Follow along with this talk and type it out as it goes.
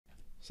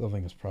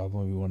solving this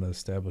problem, we want to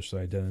establish the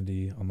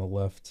identity on the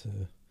left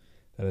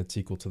that it's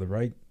equal to the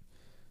right.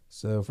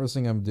 So first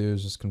thing I'm going to do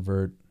is just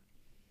convert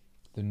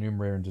the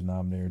numerator and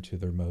denominator to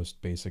their most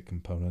basic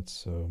components.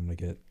 So I'm going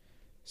to get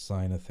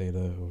sine of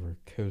theta over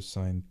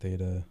cosine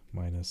theta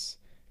minus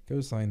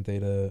cosine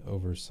theta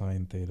over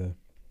sine theta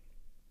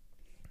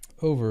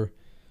over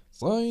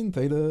sine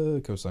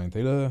theta cosine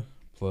theta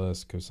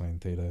plus cosine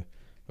theta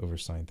over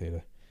sine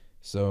theta.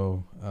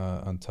 So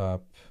on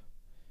top,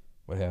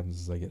 what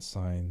happens is I get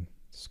sine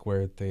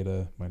squared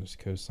theta minus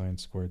cosine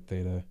squared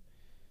theta,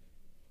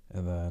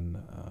 and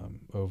then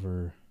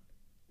over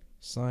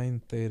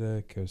sine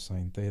theta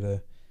cosine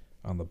theta.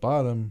 On the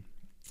bottom,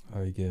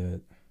 I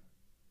get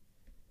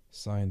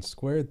sine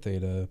squared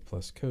theta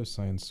plus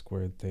cosine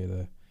squared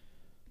theta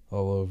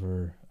all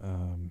over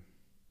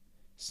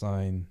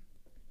sine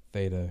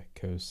theta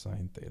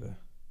cosine theta.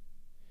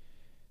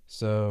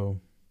 So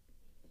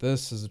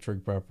this is a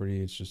trig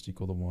property. It's just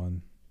equal to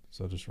 1.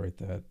 So I'll just write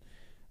that.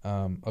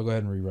 I'll go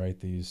ahead and rewrite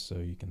these so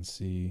you can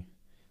see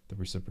the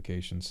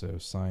reciprocation. So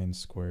sine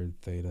squared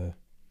theta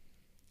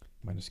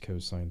minus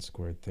cosine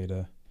squared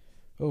theta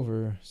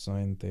over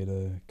sine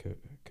theta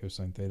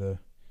cosine theta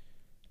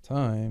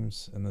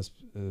times, and this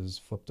is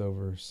flipped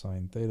over,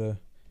 sine theta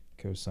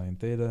cosine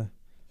theta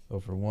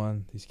over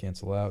 1. These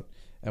cancel out.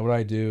 And what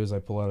I do is I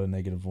pull out a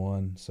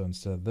 -1. So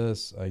instead of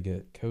this, I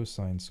get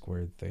cosine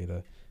squared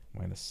theta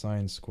minus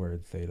sine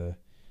squared theta.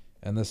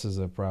 And this is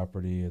a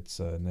property. It's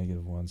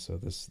 -1. So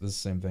this is the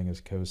same thing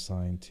as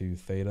cosine 2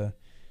 theta.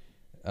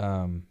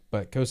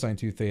 But cosine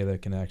 2 theta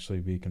can actually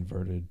be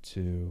converted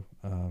to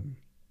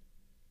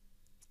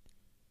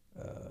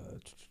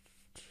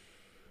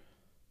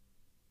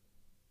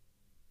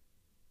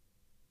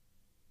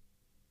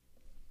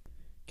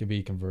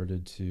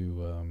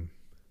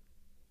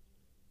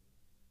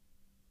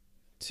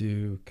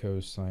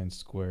cosine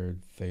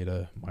squared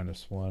theta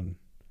minus 1.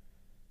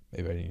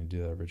 Maybe I didn't do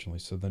that originally.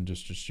 So then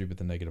just distribute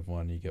the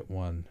 -1. You get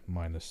 1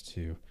 minus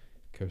 2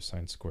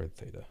 cosine squared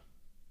theta.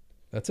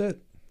 That's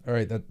it. All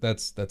right,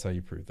 that's how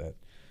you prove that.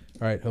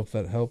 All right, hope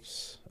that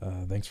helps.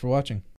 Thanks for watching.